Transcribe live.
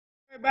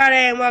Everybody,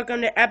 and welcome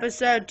to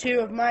episode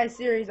 2 of my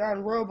series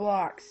on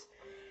Roblox.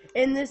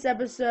 In this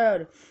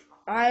episode,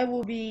 I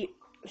will be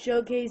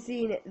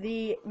showcasing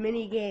the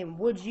mini game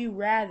Would You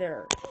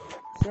Rather.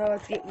 So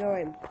let's get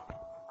going.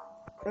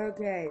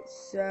 Okay,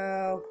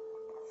 so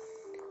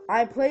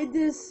I played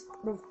this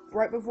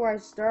right before I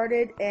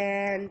started,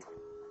 and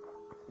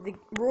the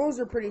rules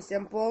are pretty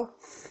simple.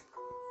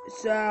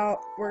 So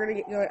we're gonna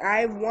get going.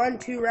 I've won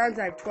 2 rounds.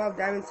 I have 12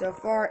 diamonds so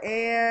far,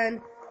 and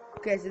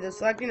okay, so they're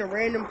selecting a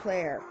random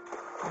player.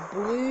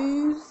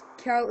 Blues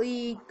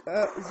Kelly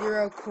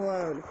Zero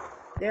Clone.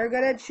 They're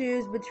gonna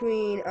choose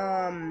between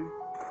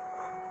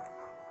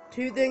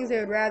 2 things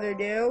they would rather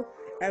do,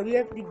 and we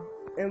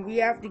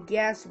have to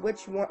guess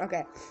which one.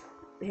 Okay,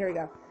 here we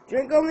go.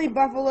 Drink only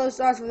buffalo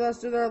sauce for the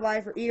rest of their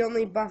life, or eat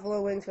only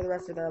buffalo wings for the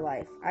rest of their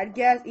life. I'd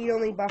guess eat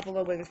only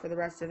buffalo wings for the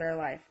rest of their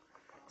life.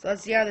 So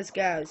let's see how this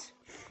goes.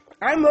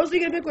 I'm mostly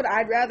gonna pick what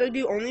I'd rather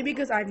do, only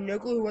because I have no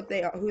clue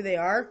who they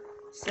are.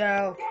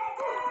 So.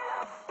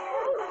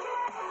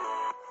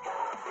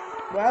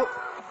 Well,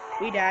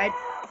 we died.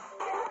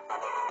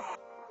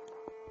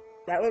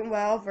 That went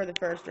well for the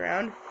first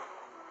round.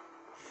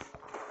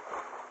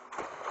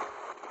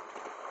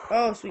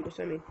 Oh, sweet, we're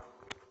swimming.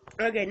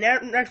 Okay, now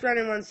next round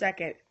in 1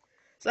 second.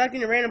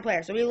 Selecting a random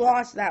player. So we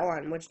lost that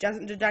one, which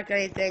doesn't deduct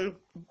anything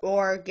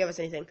or give us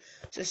anything.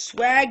 So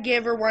Swag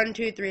Giver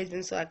 123 has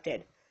been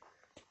selected.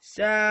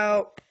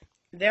 So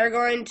they're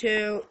going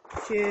to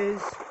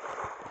choose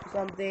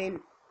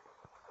something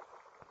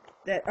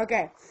that,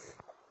 okay.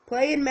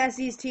 Play in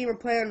Messi's team or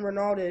play on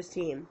Ronaldo's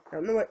team. I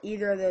don't know what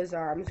either of those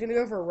are. I'm just going to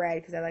go for red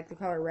because I like the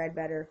color red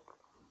better.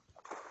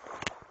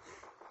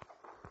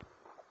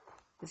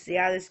 Let's see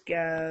how this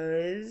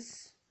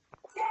goes.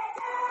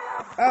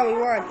 Oh, we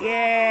won.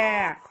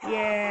 Yeah.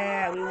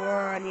 Yeah, we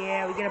won.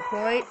 Yeah, we get a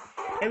point.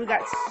 And we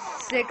got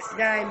 6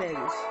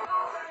 diamonds.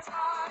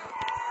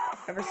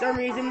 And for some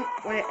reason,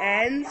 when it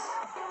ends,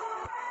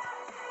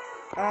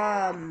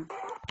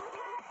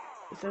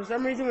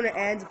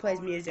 it plays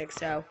music,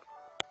 so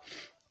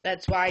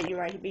that's why you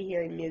might be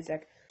hearing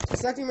music. So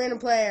selecting random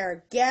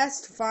player.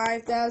 Guest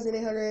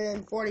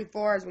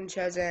 5,844 has been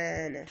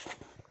chosen.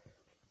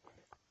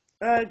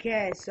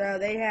 Okay, so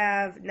they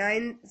have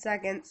 9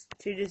 seconds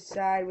to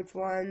decide which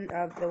one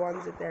of the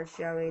ones that they're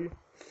showing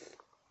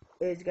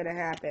is going to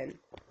happen.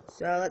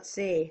 So let's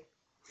see.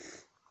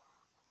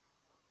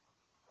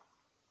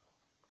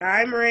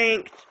 I'm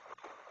ranked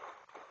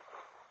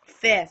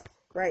 5th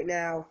right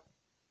now.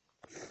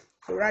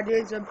 So we're not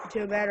doing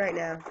too bad right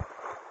now.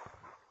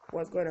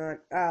 What's going on?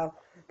 Oh,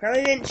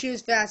 apparently didn't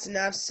choose fast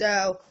enough,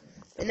 so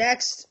the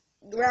next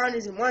round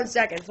is in 1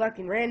 second.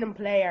 Selecting random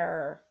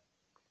player.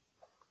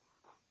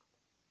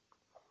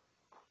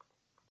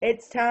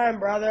 It's time,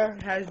 brother,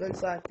 has been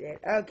selected.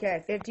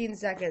 Okay, 15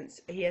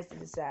 seconds. He has to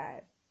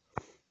decide.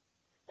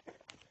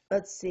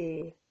 Let's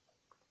see.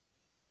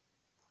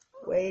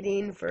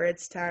 Waiting for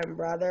its time,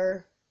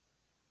 brother.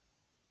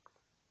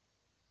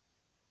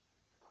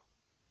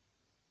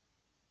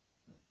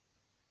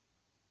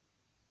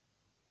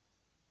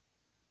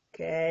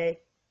 Okay.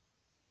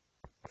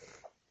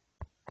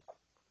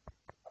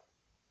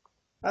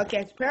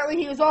 Okay, so apparently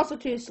he was also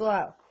too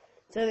slow.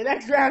 So the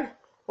next round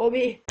will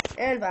be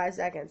in 5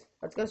 seconds.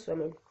 Let's go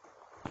swimming.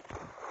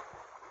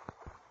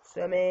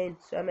 Swimming.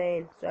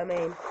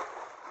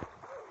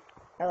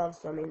 I love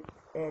swimming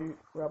in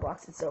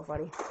Roblox. It's so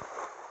funny.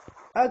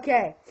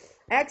 Okay.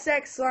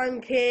 XX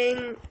Slime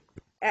King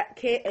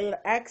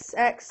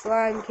XX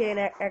Slime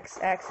King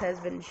XX has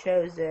been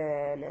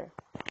chosen.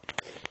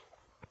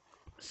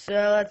 So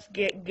let's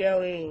get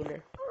going.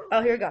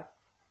 Oh, here we go.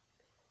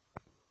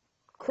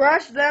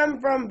 Crush them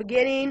from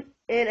beginning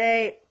in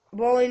a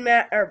bowling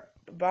match or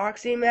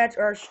boxing match,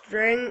 or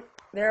string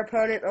their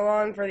opponent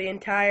along for the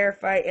entire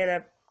fight in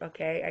a,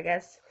 okay, I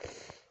guess.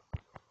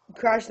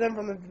 Crush them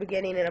from the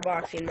beginning in a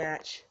boxing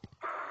match.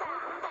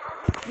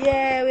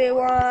 Yeah, we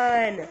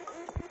won!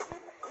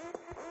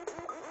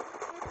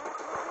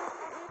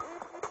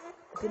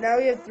 So now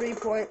we have 3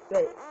 points.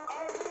 Wait.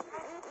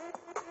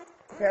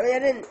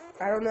 Apparently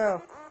I don't know.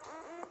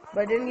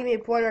 But it didn't give me a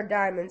point or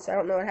diamond, so I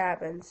don't know what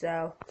happened,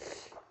 so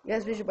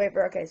guess we should wait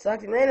for, okay,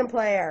 selecting random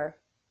player.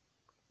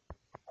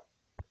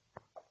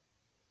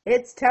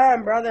 It's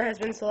time, brother has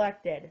been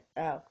selected.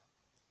 Oh.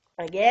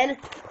 Again?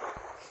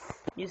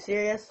 You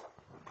serious?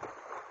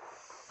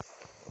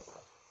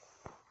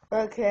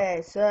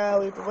 Okay, so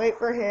we have to wait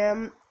for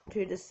him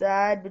to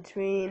decide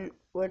between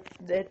which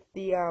the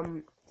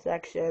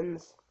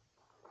sections.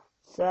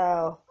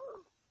 So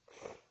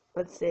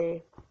let's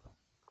see.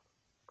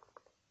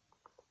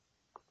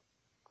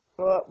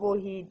 What will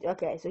he?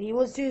 Okay, so he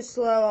was too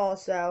slow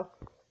also.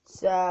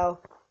 So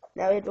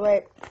now we have to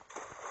wait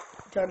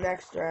until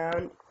next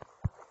round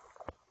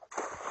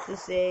to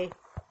see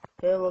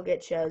who will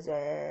get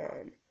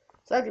chosen.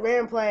 Select a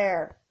random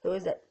player. Who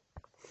is it?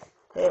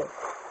 Who?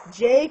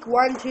 Jake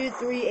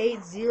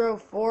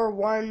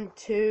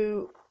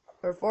 1238041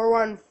 or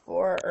 414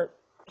 or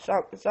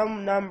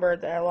some number.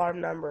 There are a lot of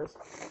numbers.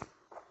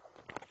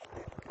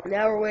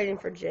 Now we're waiting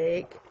for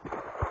Jake.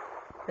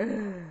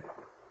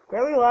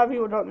 Apparently a lot of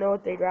people don't know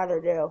what they'd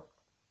rather do.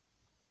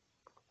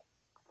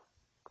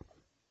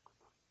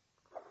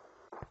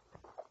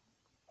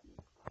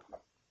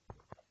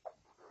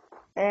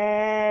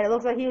 And it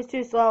looks like he was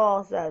too slow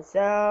also.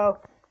 So,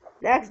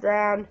 next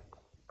round.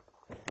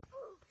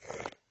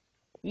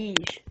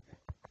 Yeesh.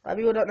 A lot of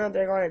people don't know what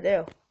they're going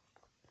to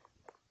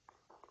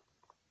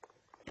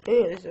do.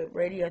 Ooh, there's a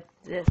radio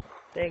this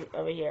thing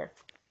over here.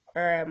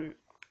 Or,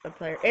 a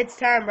player. It's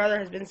time, brother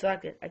has been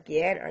selected.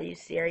 Again? Are you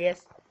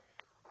serious?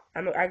 I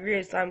agree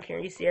with Slime King. Are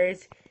you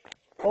serious?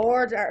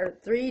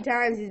 3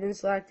 times he's been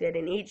selected,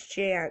 and each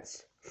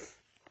chance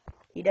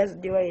he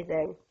doesn't do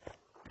anything.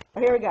 Oh,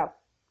 here we go.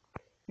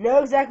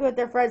 Know exactly what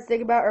their friends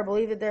think about or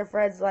believe that their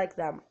friends like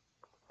them.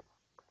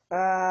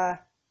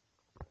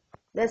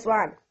 This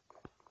one.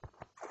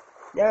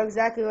 Know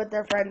exactly what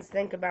their friends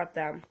think about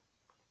them.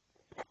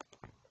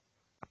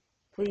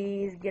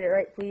 Please get it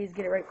right, please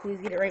get it right, please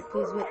get it right,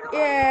 please.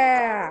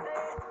 Yeah!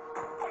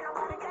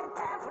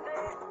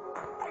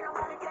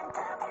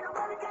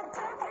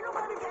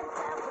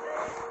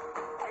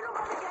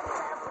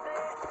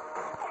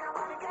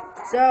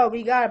 So,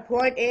 we got a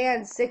point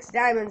and 6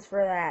 diamonds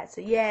for that. So,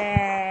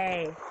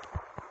 yay!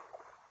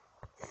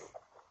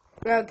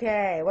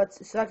 Okay,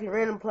 let's select a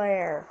random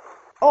player.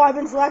 Oh, I've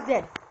been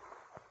selected!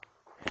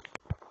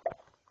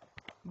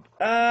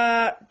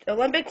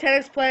 Olympic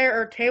tennis player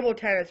or table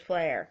tennis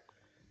player?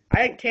 I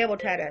think table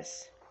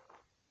tennis.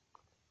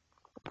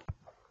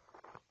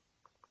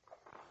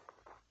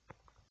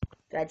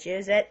 Did I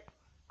choose it?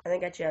 I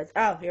think I chose.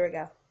 Oh, here we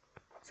go.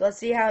 So, let's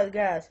see how it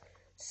goes.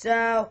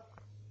 So,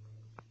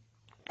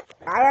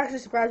 I'm actually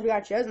surprised we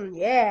got chosen.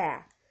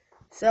 Yeah.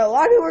 So, a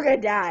lot of people are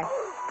gonna die.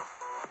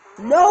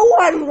 No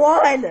one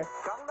won!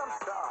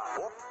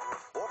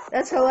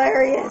 That's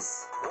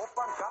hilarious.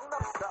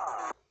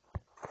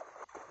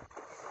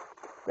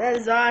 That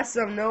is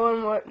awesome.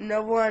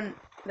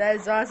 That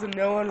is awesome.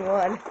 No one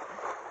won.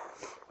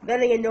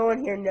 Then again, no one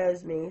here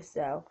knows me,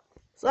 so.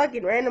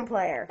 Selecting random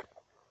player.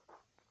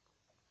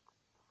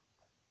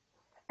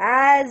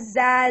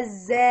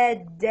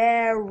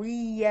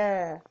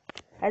 Azazedaria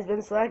has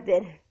been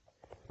selected.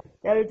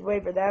 Now we have to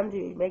wait for them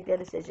to make their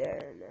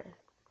decision.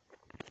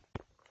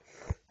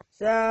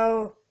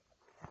 So,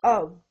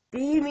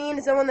 be mean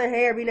to someone they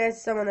hate or be nice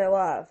to someone they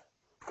love.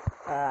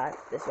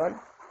 This one.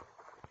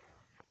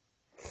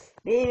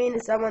 Be mean to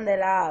someone they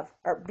love.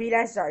 Or be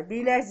nice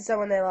to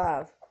someone they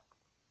love.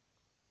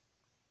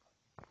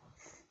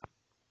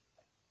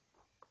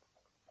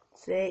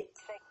 See?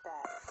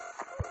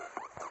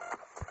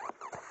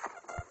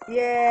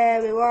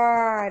 Yeah, we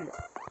won!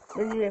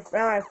 We have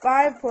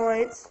 5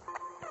 points.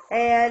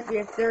 And we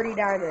have 30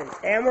 diamonds.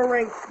 And we're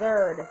ranked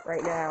 3rd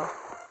right now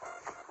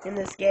in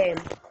this game.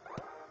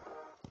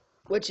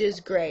 Which is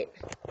great.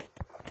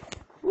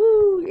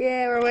 Woo!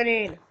 Yeah, we're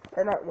winning.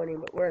 Or not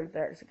winning, but we're in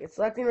 3rd. So get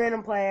selecting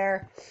random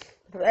player.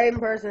 The random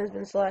person has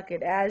been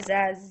selected as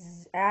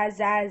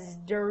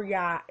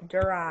Durai.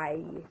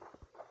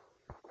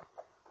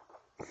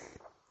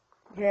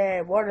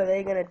 Okay, what are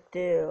they gonna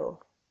do?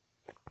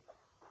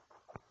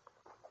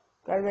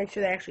 Gotta make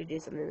sure they actually do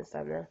something this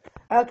time now.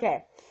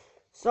 Okay.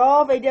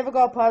 Solve a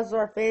difficult puzzle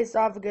or face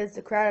off against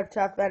a crowd of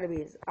tough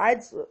enemies.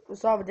 I'd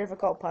solve a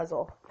difficult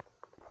puzzle.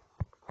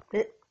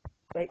 Wait.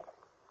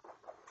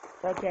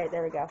 Okay,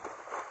 there we go.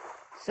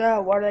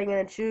 So, what are they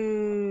gonna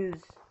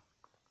choose?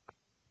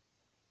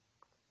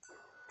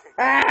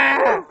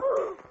 Ah!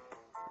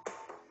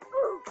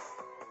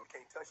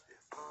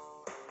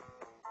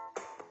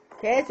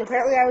 Okay, so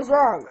apparently I was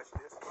wrong.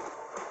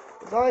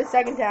 It's only the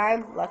 2nd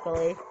time,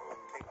 luckily.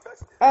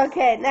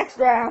 Okay, next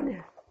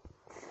round.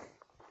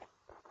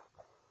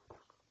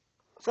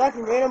 Select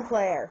a random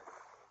player.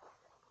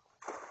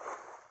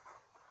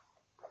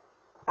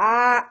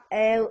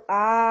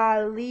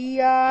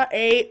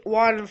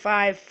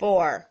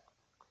 Alia8154.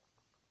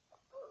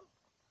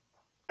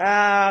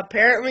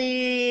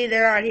 Apparently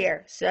they're not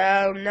here.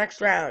 So,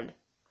 next round.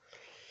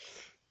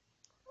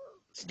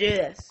 Let's do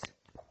this.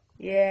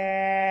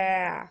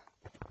 Yeah.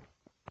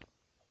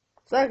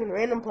 Select a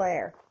random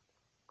player.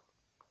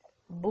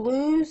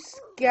 Blue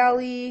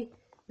Skelly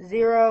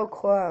 0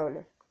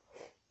 Clone.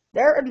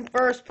 They're in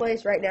 1st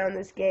place right now in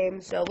this game,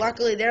 so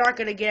luckily they're not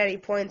going to get any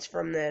points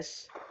from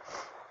this.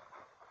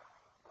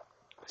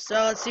 So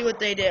let's see what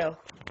they do.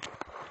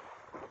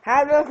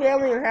 Have no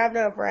family or have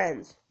no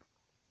friends?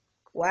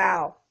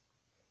 Wow.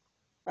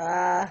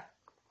 That's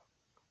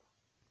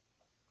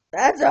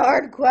a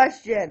hard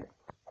question.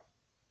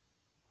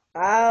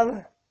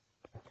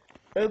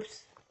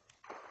 Oops.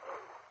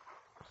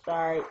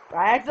 Sorry.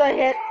 I actually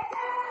hit.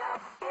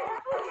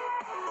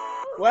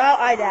 Well,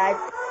 I died.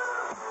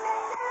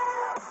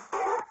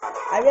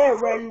 I made a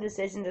random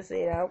decision, just so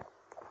you know.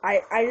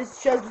 I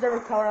just chose whichever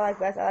color I like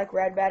best. I like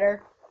red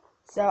better.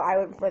 So I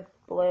went for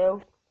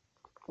blue.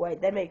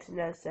 Wait, that makes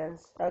no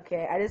sense.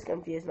 Okay, I just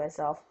confused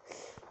myself.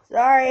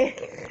 Sorry.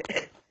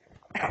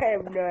 I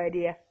have no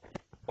idea.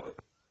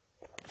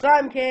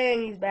 Slime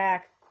King, he's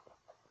back.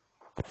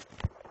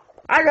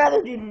 I'd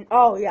rather do...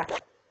 Oh, yeah.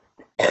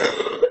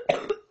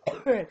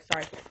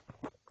 Sorry.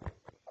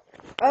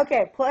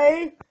 Okay,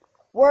 play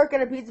work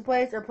at a pizza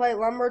place or play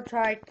lumber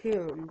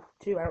tycoon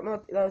 2. I don't know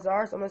what those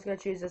are, so I'm just gonna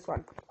choose this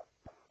one.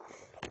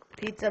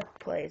 Pizza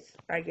place.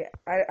 I think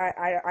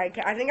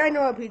I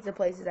know what pizza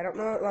place is. I don't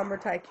know what lumber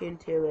tycoon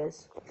 2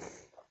 is.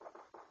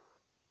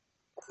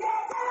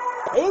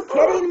 Are you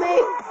kidding me?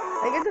 I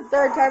think it's the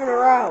third time in a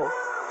row.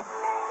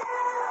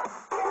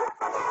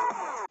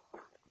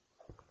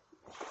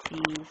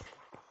 Jeez.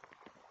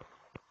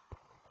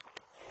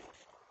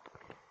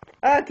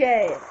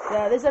 Okay,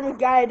 so this time we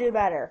gotta do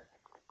better.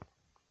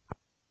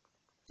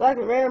 Select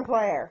a random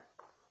player.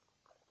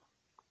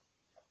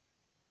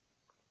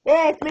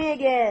 Yeah, it's me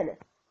again.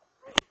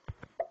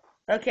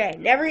 Okay,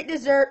 never eat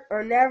dessert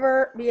or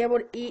never be able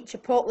to eat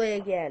Chipotle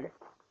again.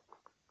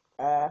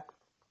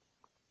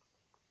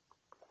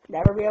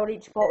 Never be able to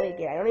eat Chipotle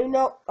again. I don't even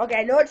know. Okay,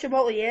 I know what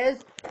Chipotle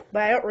is,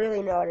 but I don't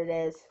really know what it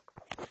is.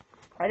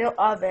 I know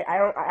of it.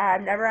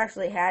 I've never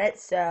actually had it,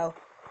 so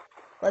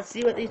let's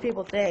see what these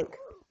people think.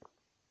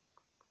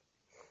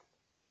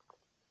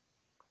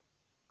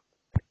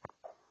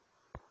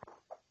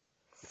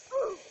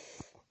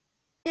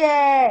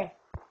 Yay!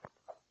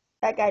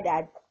 That guy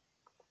died.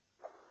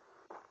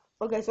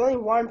 Okay, so only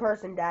one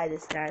person died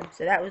this time,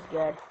 so that was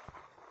good.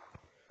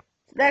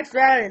 Next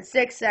round in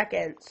 6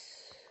 seconds.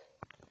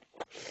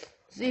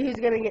 See who's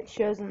gonna get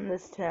chosen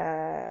this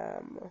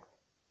time.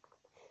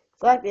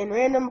 Select a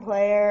random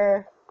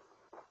player.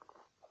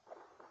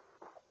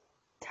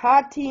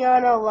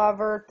 Tatiana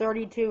Lover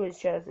 32 is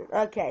chosen.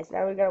 Okay, so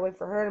now we gotta wait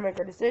for her to make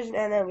her decision,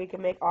 and then we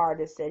can make our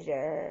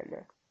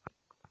decision.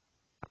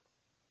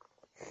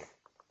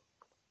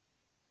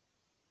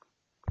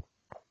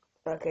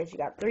 Okay, she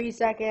got 3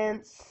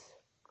 seconds.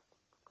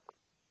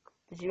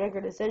 Did she make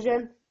her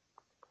decision?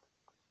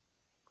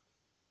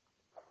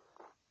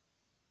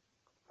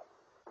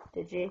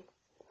 Did she?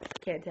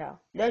 Can't tell.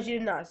 No, she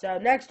did not. So,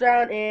 next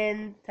round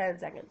in 10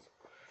 seconds.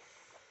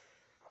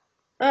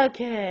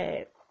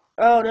 Okay.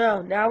 Oh,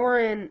 no. Now we're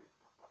in...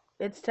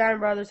 It's time,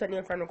 brother. Send you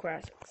a friend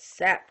request.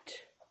 Accept.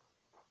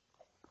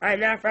 I'm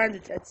not friends.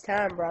 It's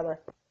time, brother.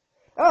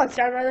 Oh, it's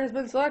time, brother has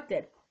been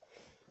selected.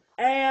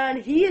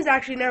 And he is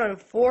actually now in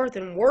 4th,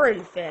 and we're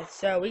in 5th.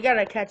 So, we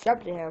gotta catch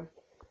up to him.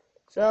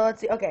 So,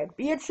 let's see. Okay.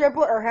 Be a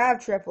triplet or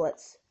have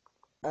triplets?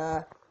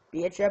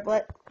 Be a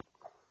triplet.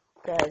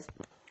 Because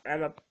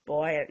I'm a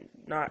boy and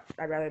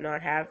I'd rather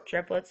not have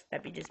triplets.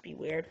 That'd just be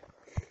weird.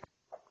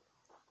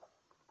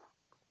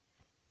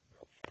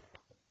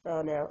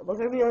 Oh no.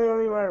 Looks like we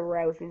only want to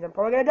red, which means I'm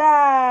probably gonna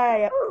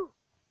die!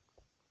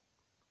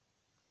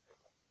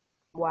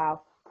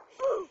 Wow.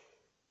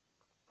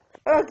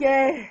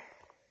 Okay.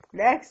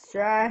 Next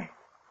try.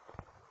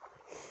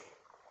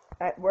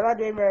 We're not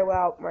doing very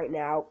well right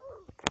now.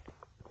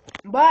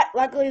 But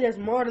luckily there's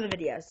more to the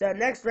video. So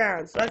next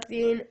round,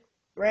 selecting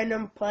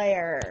random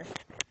player.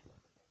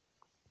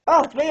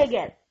 Oh, it's me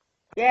again.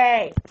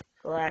 Yay.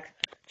 Select.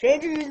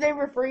 Change your username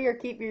for free or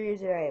keep your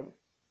username.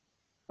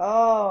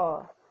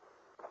 Oh.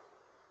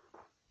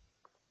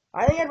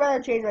 I think I'd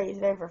rather change my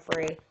username for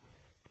free.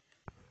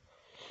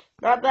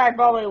 Not that I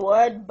probably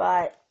would,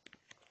 but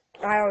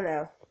I don't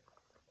know.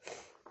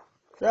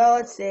 So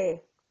let's see.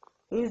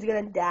 Who's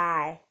gonna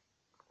die?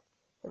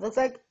 It looks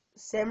like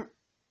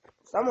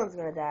someone's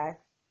gonna die.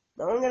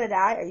 No one's gonna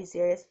die? Are you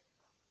serious?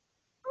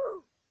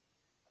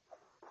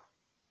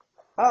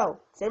 Oh,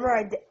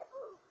 Samurai.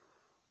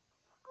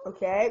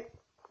 Okay,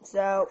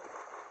 so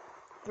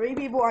 3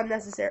 people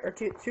unnecessary, or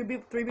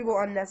three people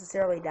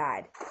unnecessarily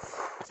died.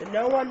 So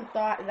no one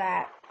thought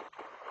that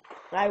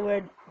I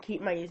would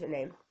keep my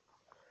username.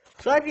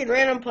 Selecting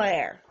random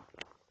player.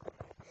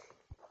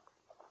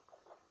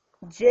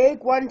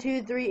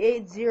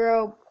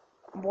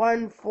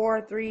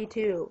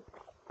 Jake123801432.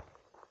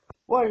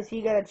 What is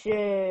he gonna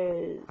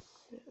choose?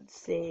 Let's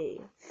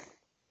see.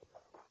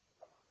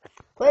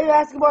 Play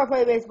basketball or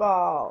play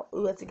baseball?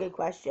 Ooh, that's a good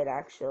question,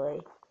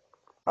 actually.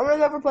 I'm gonna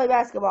go for play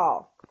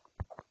basketball.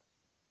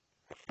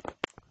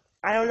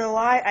 I don't know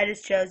why, I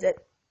just chose it.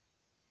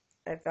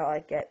 I felt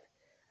like it.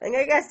 I think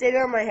I gotta stay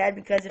down on my head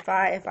because if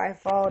I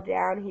fall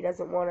down, he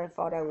doesn't want to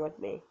fall down with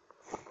me.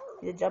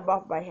 He'll jump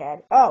off my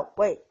head. Oh,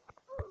 wait.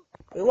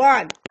 We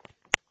won!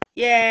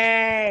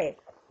 Yay!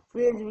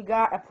 Which means we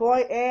got a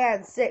point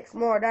and 6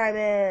 more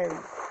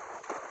diamonds.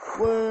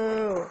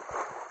 Woo!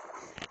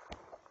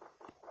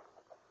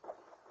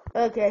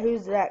 Okay,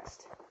 who's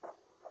next?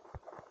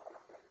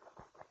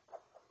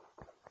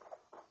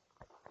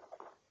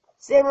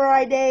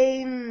 Samurai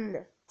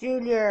Dane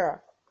Jr.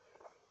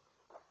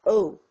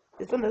 Oh,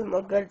 this one doesn't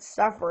look good. It's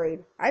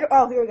suffering.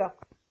 Oh, here we go.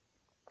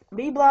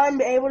 Be blind,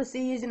 be able to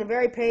see using a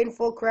very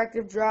painful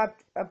corrective drop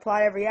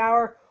applied every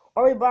hour,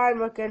 or be blind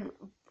but can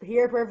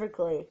hear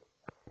perfectly.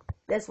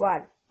 This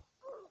one.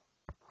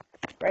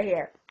 Right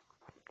here.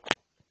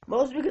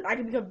 Most because I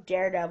can become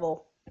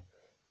Daredevil.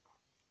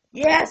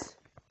 Yes!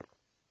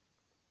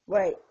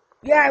 Wait.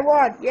 Yeah, I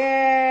won!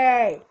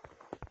 Yay!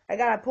 I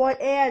got a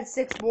point and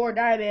 6 more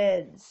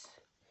diamonds.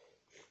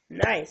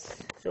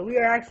 Nice. So we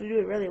are actually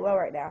doing really well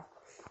right now.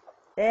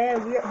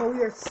 And we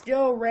are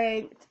still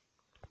ranked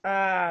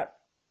 5th.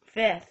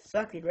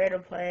 Selected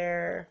random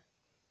player.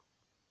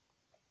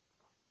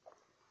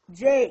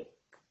 Jake,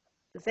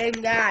 the same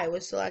guy,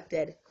 was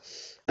selected.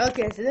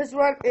 Okay, so this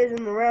one is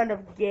in the round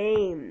of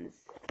games.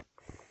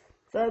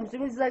 So I'm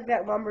assuming it's like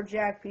that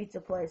lumberjack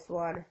pizza place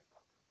one.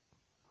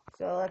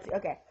 So let's see.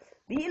 Okay.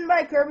 Beaten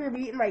by Kirby or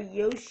beaten by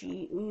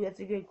Yoshi? Ooh, that's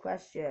a good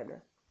question.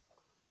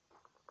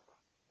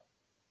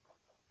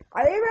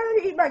 I think I'd rather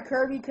be eaten by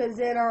Kirby because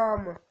in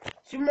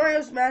Super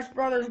Mario Smash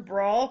Brothers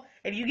Brawl,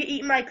 if you get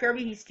eaten by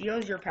Kirby, he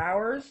steals your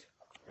powers.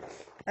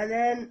 And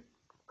then,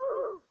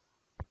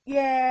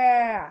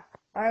 yeah,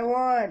 I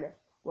won.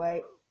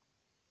 Wait.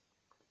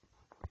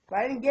 But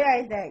I didn't get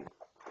anything.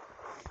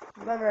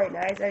 It's not very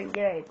nice. I didn't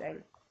get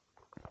anything.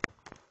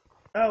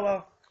 Oh,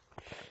 well.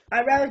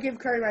 I'd rather give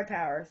Kirby my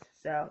powers.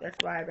 So, that's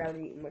why I'd rather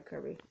be eaten by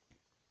Kirby.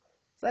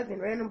 Selecting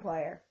random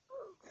player.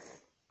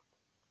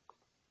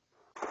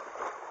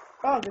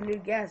 Oh, the new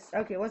guest.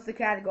 Okay, what's the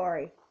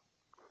category?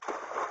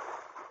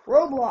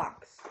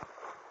 Roblox.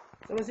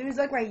 So, as soon as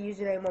like my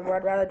username,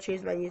 I'd rather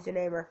choose my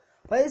username or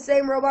play the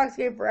same Roblox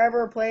game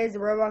forever, play as the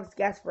Roblox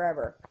guest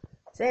forever.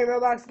 Same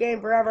Roblox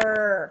game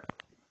forever.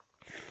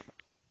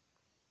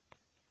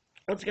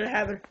 What's gonna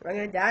happen? Am I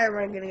gonna die or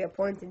am I gonna get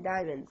points and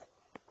diamonds?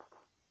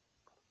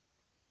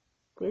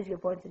 Please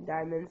get points and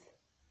diamonds.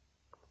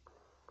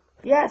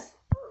 Yes!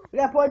 We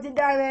got points and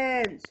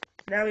diamonds!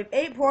 Now we have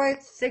 8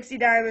 points, 60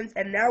 diamonds,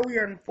 and now we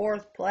are in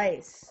 4th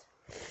place.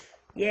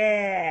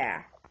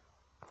 Yeah!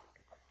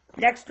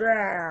 Next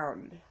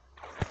round.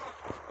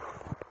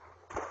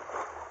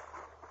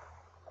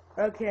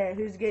 Okay,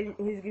 who's gonna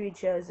be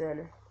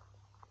chosen?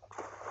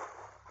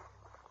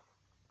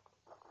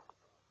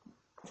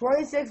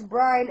 26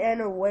 Brian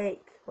and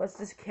Awake. What's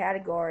this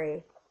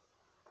category?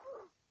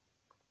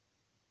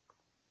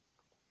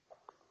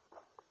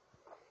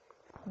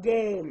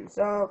 Game.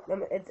 So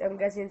I'm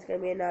guessing it's gonna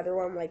be another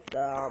one like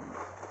the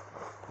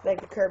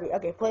Kirby.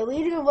 Okay, play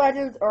League of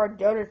Legends or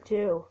Dota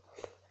 2.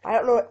 I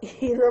don't know what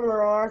either of them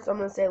are, so I'm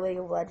gonna say League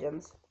of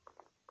Legends.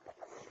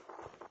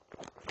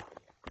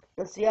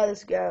 Let's see how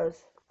this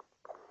goes.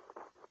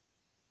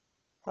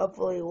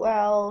 Hopefully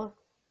well.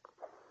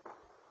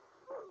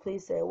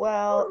 Please say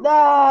well.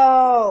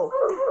 No!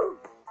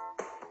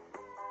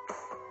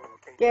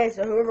 Okay,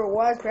 so whoever it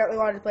was apparently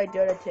wanted to play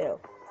Dota 2.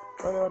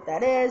 Don't know what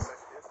that is,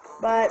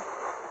 but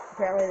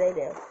apparently they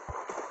do.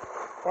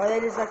 Or they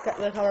just like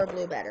the color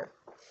blue better.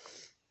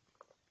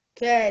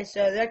 Okay,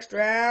 so next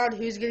round,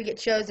 who's gonna get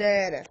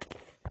chosen?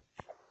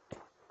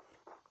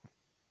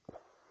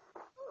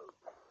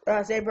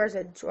 Same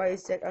person,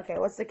 26. Okay,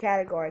 what's the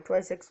category?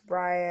 26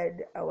 Brian.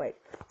 Oh, wait.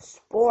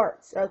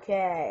 Sports.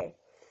 Okay.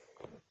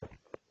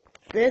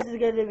 This is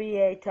going to be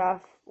a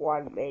tough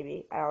one,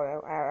 maybe. I don't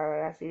know. I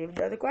don't actually even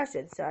know the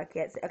question, so I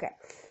can't say. Okay.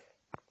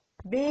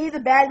 B, the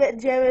badminton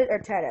gym or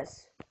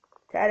tennis?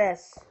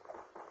 Tennis.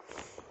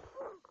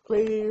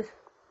 Please,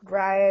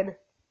 Brian,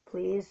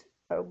 please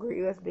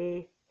agree with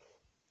me.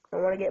 I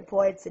want to get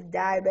points and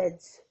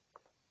diamonds.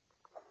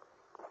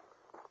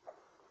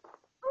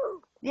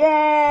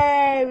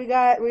 Yay!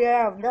 We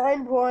have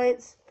 9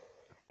 points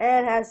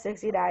and has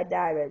 69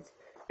 diamonds.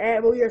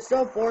 And we are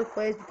still 4th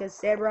place because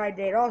Samurai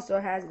Date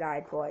also has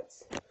 9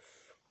 points.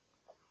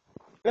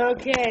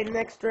 Okay,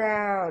 next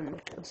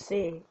round. Let's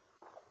see.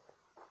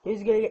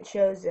 Who's gonna get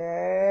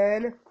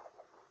chosen?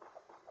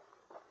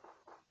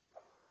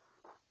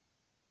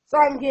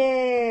 Sun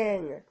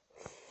King!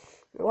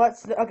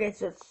 Okay,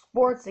 so it's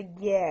sports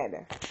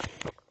again.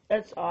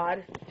 That's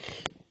odd.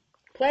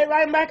 Play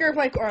linebacker or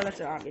play quarterback? That's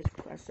an obvious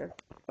question.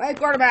 Play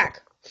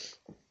quarterback.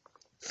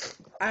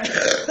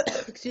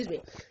 Excuse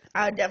me.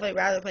 I would definitely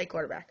rather play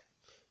quarterback.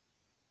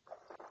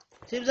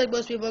 Seems like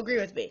most people agree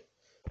with me,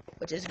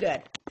 which is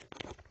good.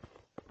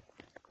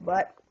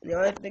 But the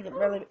only thing that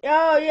really,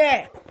 oh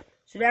yeah.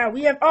 So now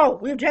we have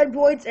 10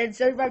 points and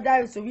 75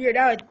 diamonds. So we are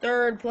now in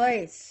 3rd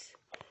place.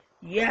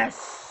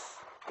 Yes.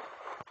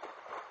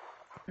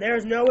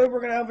 There's no way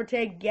we're gonna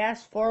overtake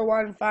Guess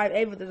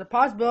 4158, but there's a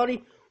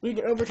possibility we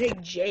can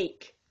overtake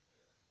Jake.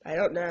 I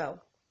don't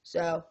know.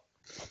 So,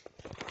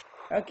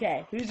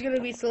 okay, who's gonna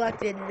be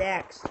selected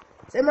next?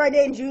 Samurai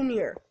Dane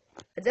Jr.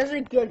 It's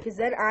actually good because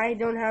then I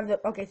don't have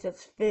the. Okay, so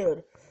it's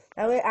food.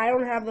 That way I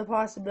don't have the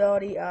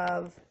possibility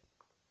of.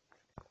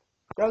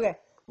 Okay,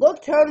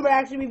 look toned but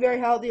actually be very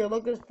healthy, or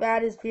look as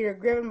fat as Peter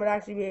Griffin but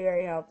actually be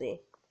very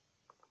healthy.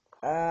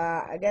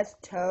 I guess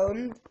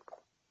toned.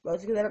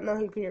 Mostly because I don't know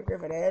who Peter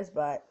Griffin is,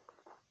 but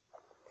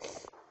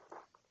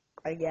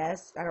I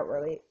guess I don't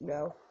really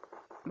know.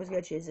 I'm just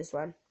gonna choose this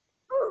one.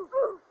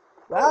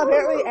 Well,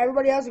 apparently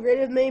everybody else agreed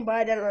with me,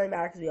 but it doesn't really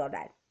matter because we all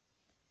died.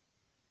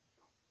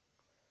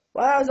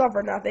 Well, that was all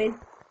for nothing.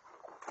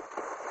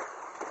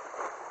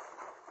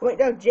 Wait,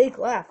 no, Jake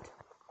left.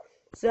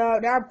 So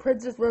now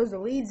Princess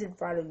Rosalie's in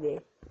front of me.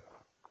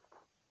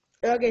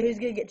 Okay, who's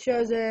gonna get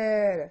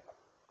chosen?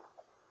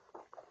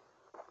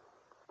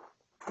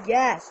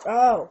 Yes.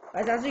 Oh,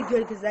 that's actually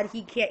good because then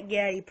he can't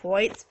get any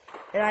points,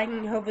 and I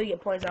can hopefully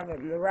get points off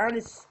him. The round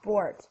is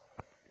sports.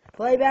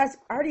 Play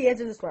basketball. I already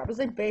answered this one. I'm gonna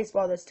say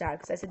baseball this time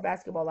because I said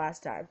basketball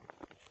last time.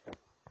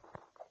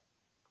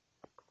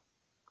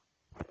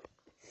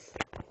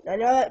 I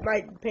know that my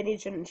opinion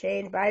shouldn't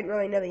change, but I didn't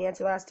really know the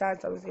answer last time,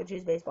 so I'm just going to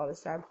choose baseball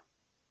this time.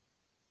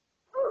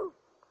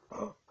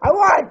 I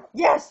won!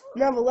 Yes!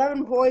 Now I have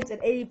 11 points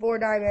and 84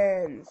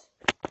 diamonds.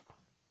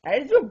 I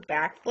just do a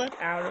backflip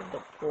out of the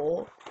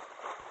pool.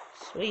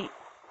 Sweet.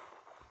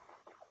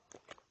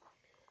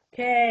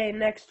 Okay,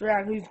 next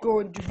round. Who's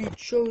going to be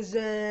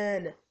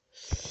chosen?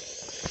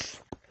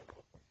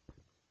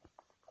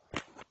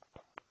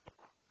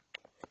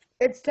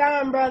 It's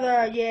time,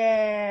 brother.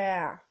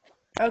 Yeah.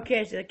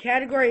 Okay, so the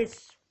category is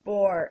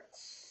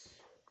sports.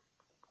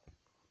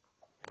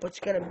 What's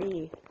gonna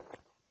be?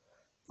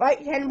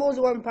 Fight 10 bulls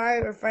at one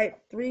time or fight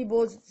 3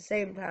 bulls at the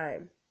same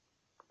time?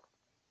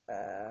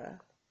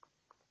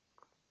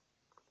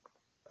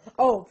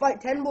 Oh, fight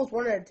 10 bulls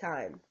one at a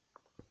time.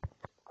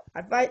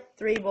 I fight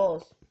 3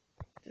 bulls.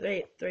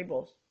 Three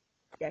bulls.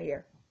 Yeah,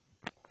 here.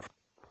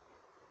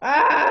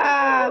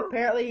 Ah!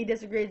 Apparently he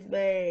disagrees with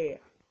me.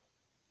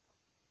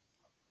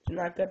 It's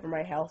not good for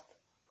my health.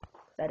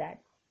 I died.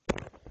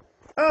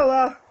 Oh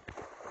well.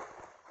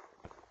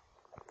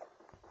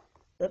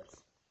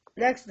 Oops.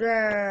 Next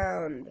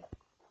round.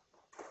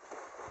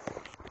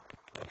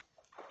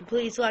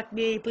 Please select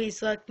me. Please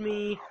select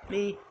me.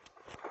 Me.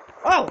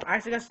 Oh, I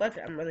actually got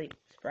selected. I'm really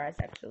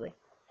surprised, actually.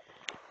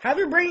 Have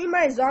your brain eat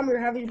my zombie or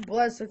have your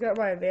blood sucked up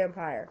by a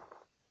vampire?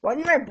 Well, I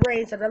need my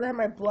brain, so I'd rather have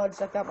my blood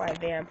sucked up by a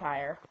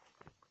vampire.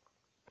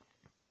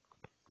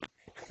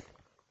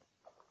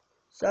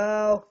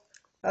 So,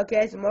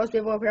 okay, so most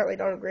people apparently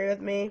don't agree with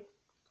me.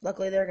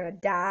 Luckily, they're gonna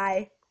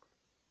die.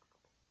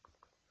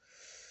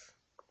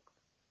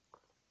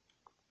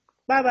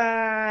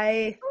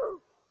 Bye-bye.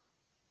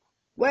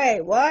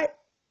 Wait, what?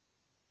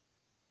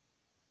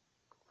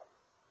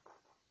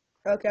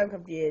 Okay, I'm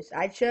confused.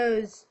 I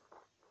chose...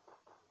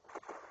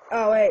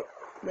 Oh, wait.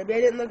 Maybe I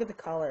didn't look at the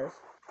colors.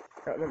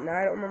 Now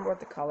I don't remember what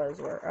the colors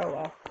were. Oh,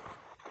 well.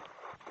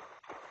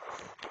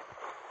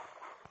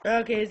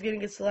 Okay, he's gonna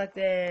get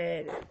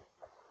selected.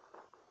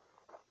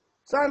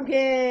 Slime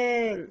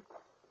King!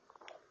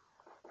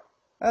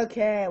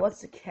 Okay,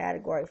 what's the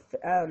category?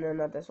 Oh, no,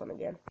 not this one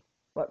again.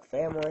 What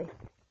family?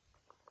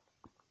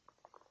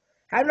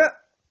 I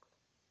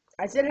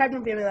said have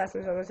no family last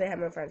time, so I'm gonna say have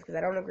no friends, because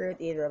I don't agree with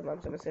either of them,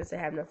 so I'm just gonna say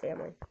have no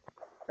family.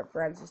 Or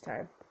friends this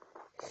time.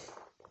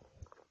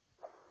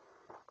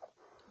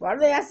 Why do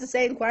they ask the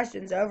same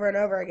questions over and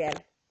over again?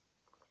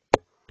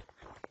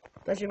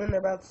 Especially when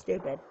they're both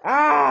stupid.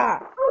 Ah!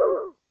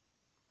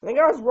 I think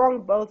I was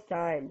wrong both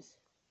times.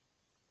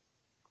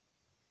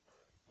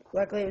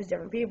 Luckily it was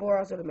different people, or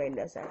else it would have made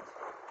no sense.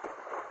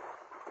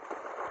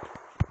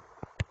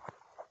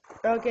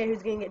 Okay,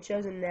 who's gonna get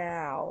chosen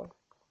now?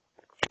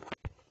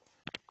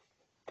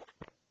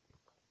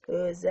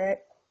 Who is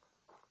it?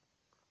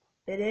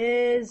 It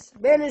is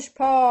Vanish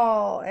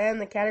Paul,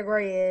 and the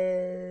category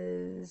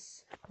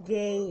is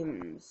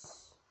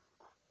games.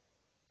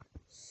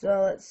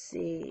 So let's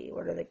see,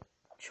 what are the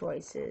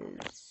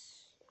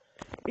choices?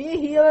 Be a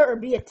healer or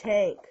be a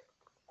tank?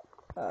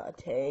 A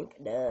tank,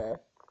 duh.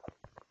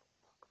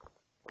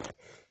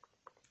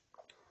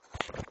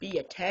 Be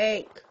a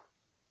tank.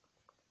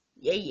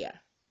 Yeah.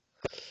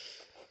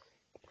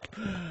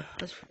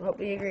 Let's hope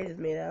he agrees with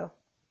me though.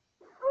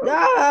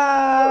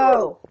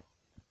 No!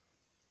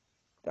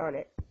 Darn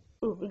it.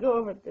 Ooh, we go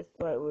over this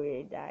point where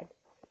we died.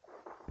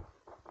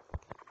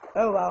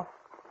 Oh well.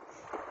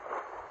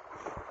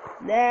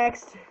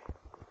 Next.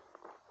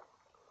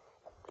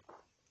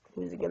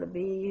 Who's it gonna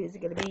be? Who's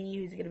it gonna be?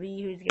 Who's it gonna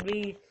be? Who's it gonna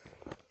be?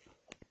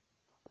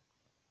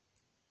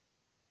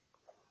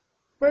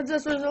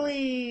 Princess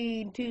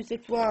Rosalie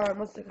 261.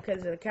 What's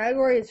the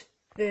category is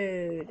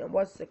food. And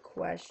what's the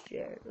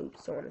question?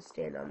 Oops, I want to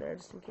stand on there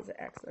just in case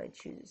I accidentally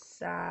choose a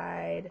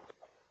side.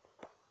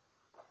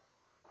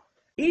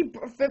 Eat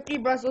 50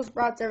 Brussels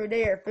sprouts every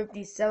day or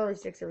 50 celery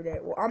sticks every day.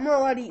 Well, I'm not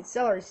allowed to eat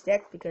celery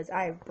sticks because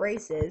I have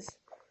braces.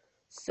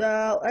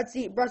 So, let's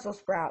eat Brussels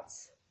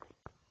sprouts.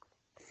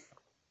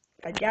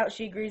 I doubt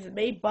she agrees with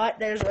me, but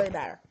that doesn't really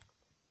matter.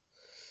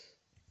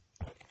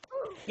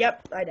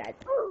 Yep, I died.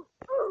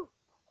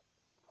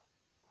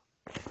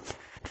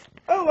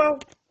 Oh well.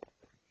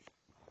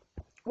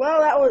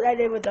 Well, that was I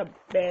did with a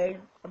bang,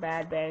 a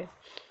bad bang.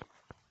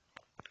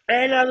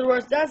 And in other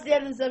words, that's the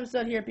end of this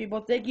episode here,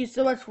 people. Thank you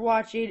so much for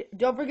watching.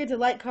 Don't forget to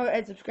like, comment,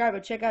 and subscribe,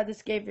 and check out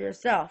this game for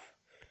yourself.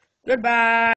 Goodbye.